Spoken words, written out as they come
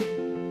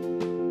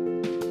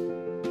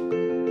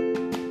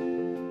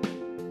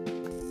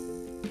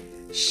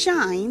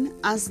Shine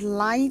as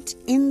light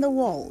in the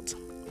world.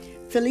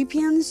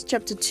 Philippians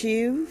chapter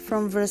 2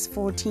 from verse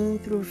 14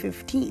 through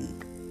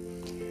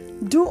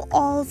 15. Do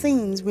all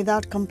things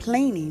without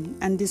complaining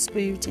and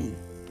disputing,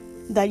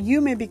 that you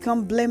may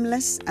become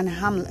blameless and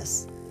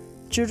harmless,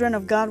 children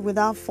of God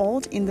without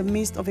fault in the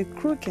midst of a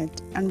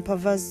crooked and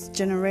perverse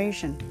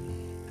generation,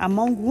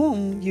 among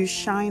whom you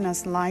shine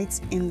as lights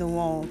in the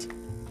world.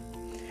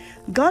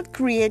 God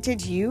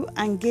created you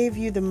and gave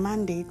you the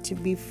mandate to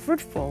be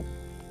fruitful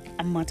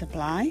and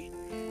multiply,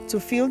 to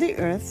fill the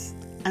earth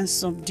and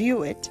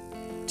subdue it,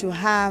 to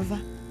have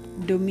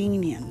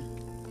dominion.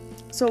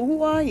 So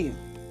who are you?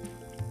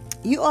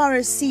 You are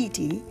a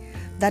city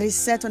that is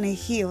set on a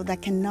hill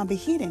that cannot be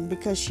hidden,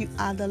 because you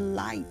are the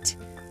light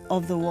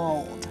of the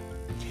world.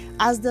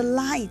 As the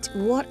light,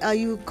 what are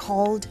you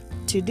called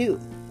to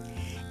do?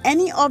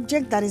 Any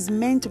object that is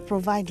meant to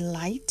provide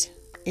light,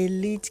 a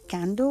lit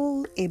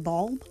candle, a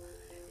bulb,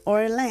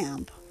 or a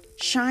lamp,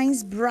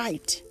 shines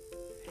bright.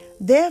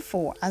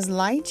 Therefore, as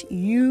light,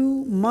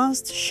 you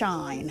must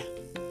shine.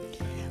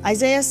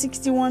 Isaiah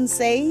 61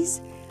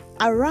 says,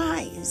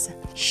 Arise,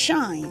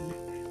 shine,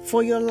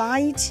 for your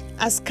light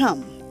has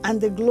come, and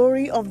the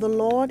glory of the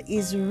Lord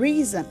is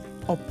risen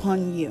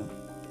upon you.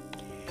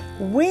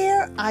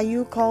 Where are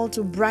you called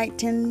to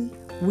brighten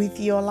with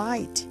your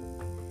light?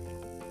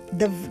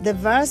 The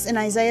verse in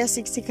Isaiah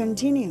 60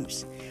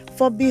 continues,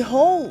 For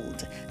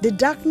behold, the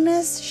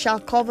darkness shall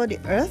cover the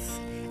earth,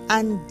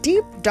 and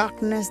deep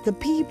darkness the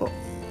people.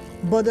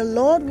 But the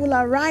Lord will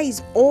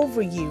arise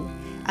over you,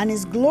 and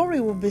his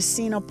glory will be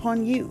seen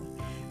upon you.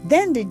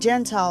 Then the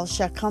Gentiles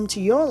shall come to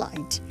your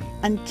light,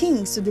 and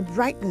kings to the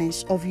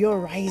brightness of your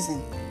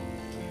rising.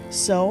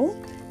 So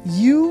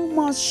you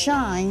must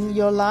shine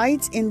your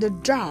light in the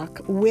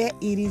dark where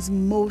it is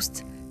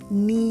most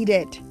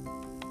needed.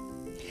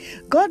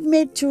 God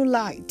made two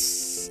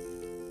lights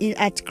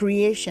at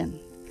creation,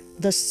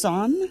 the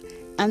sun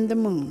and the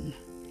moon.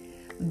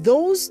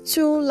 Those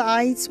two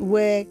lights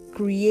were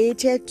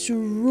created to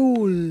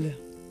rule.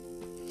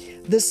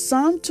 The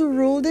sun to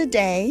rule the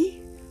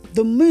day,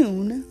 the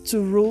moon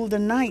to rule the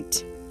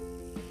night.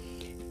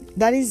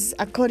 That is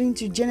according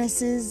to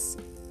Genesis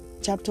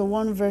chapter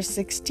 1 verse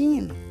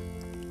 16.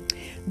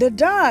 The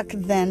dark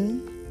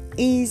then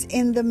is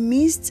in the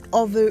midst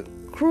of a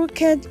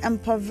crooked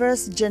and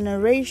perverse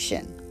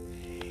generation.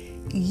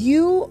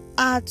 You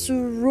are to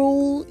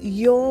rule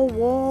your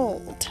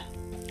world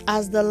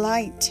as the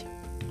light.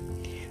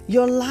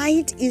 Your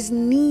light is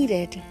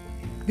needed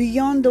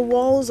beyond the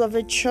walls of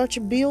a church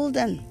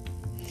building.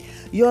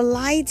 Your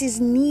light is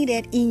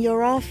needed in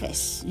your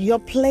office, your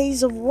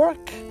place of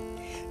work.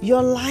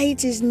 Your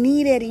light is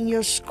needed in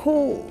your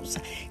schools.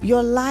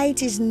 Your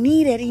light is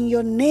needed in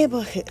your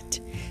neighborhood.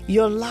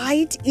 Your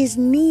light is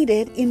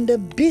needed in the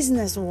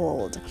business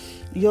world.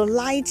 Your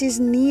light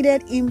is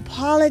needed in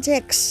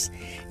politics.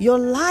 Your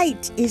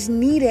light is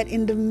needed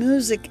in the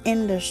music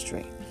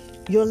industry.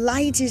 Your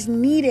light is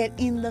needed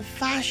in the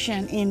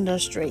fashion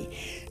industry.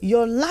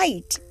 Your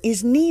light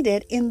is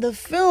needed in the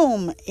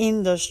film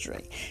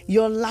industry.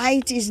 Your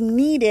light is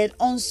needed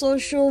on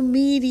social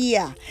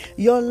media.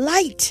 Your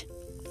light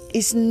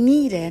is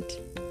needed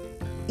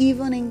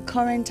even in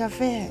current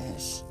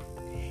affairs.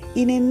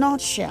 In a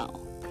nutshell,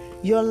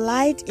 your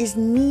light is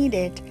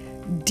needed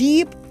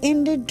deep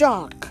in the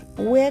dark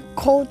where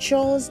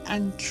cultures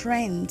and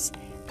trends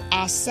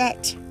are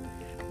set.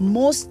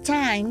 Most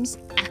times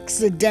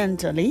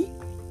accidentally,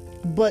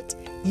 but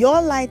your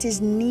light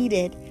is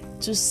needed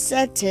to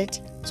set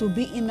it to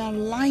be in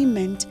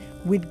alignment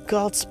with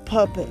God's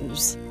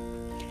purpose.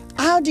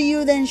 How do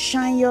you then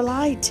shine your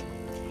light?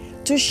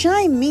 To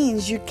shine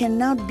means you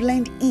cannot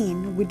blend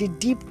in with the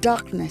deep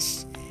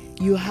darkness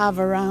you have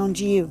around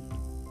you.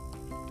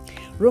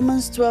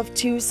 Romans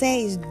 12:2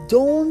 says,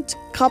 Don't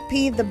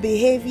copy the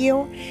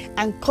behavior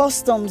and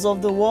customs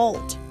of the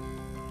world,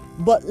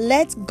 but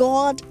let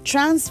God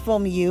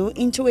transform you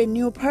into a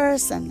new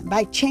person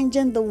by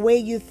changing the way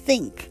you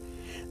think.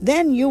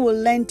 Then you will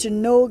learn to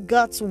know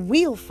God's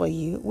will for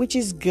you, which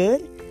is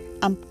good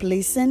and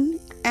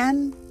pleasant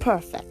and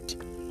perfect.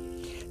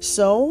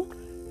 So,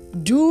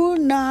 do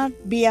not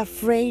be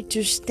afraid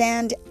to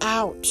stand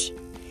out.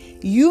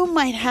 You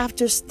might have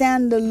to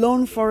stand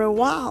alone for a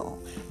while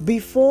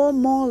before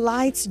more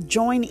lights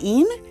join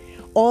in,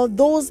 or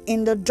those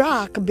in the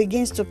dark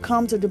begins to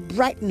come to the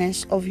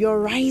brightness of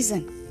your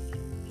rising.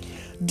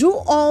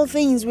 Do all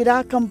things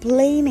without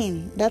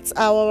complaining. That's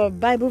our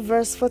Bible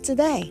verse for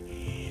today.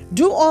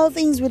 Do all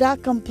things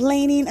without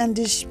complaining and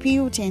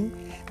disputing,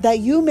 that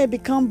you may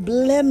become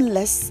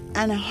blameless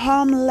and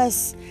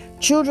harmless,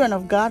 children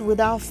of God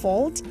without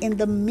fault in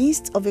the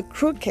midst of a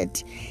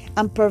crooked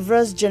and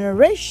perverse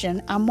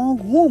generation, among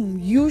whom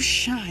you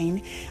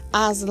shine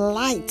as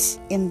lights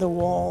in the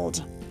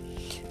world.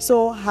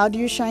 So how do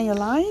you shine your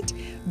light?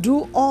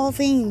 Do all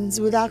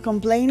things without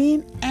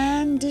complaining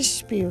and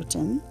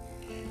disputing.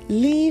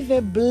 Live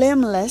a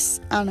blameless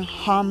and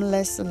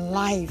harmless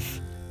life.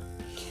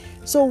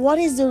 So what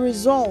is the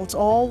result,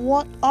 or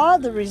what are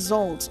the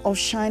results of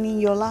shining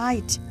your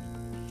light?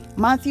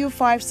 Matthew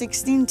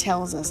 5:16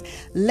 tells us,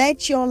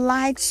 "Let your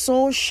light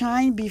so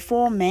shine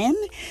before men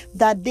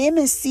that they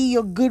may see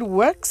your good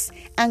works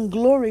and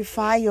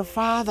glorify your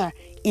Father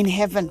in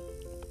heaven."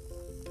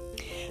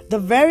 The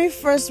very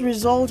first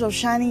result of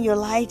shining your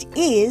light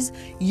is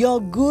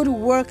your good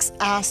works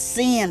are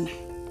seen.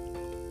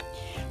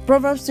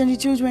 Proverbs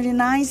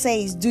 22:29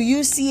 says, "Do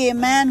you see a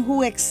man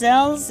who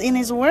excels in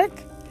his work?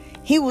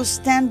 He will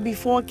stand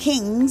before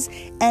kings,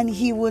 and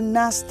he will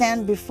not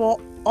stand before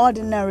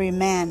ordinary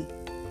men."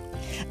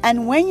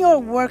 And when your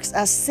works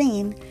are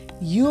seen,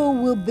 you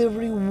will be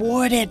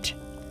rewarded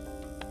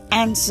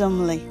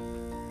handsomely.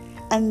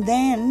 And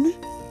then,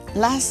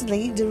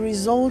 lastly, the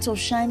result of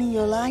shining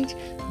your light,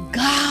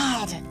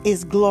 God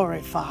is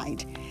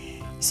glorified.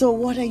 So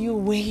what are you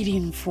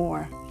waiting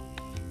for?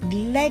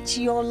 Let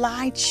your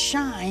light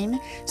shine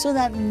so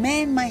that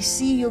men might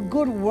see your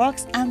good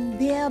works and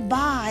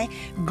thereby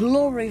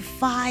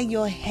glorify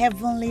your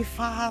heavenly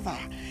Father,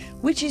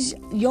 which is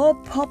your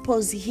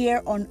purpose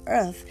here on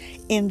earth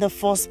in the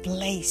first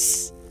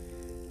place.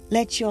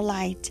 Let your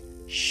light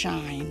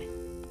shine.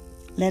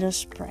 Let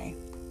us pray.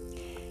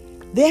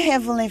 Dear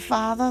Heavenly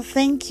Father,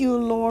 thank you,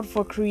 Lord,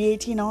 for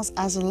creating us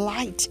as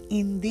light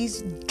in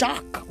this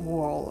dark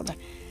world.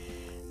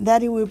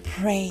 Daddy, we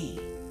pray.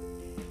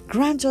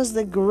 Grant us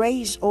the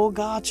grace, O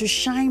God, to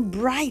shine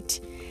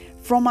bright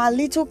from our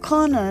little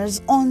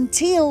corners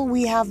until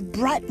we have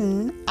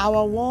brightened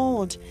our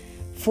world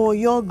for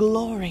your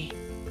glory.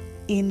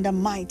 In the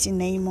mighty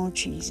name of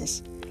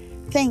Jesus.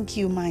 Thank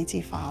you,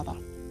 mighty Father.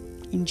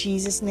 In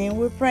Jesus' name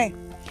we pray.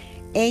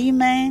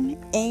 Amen,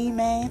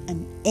 amen,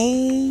 and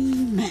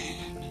amen.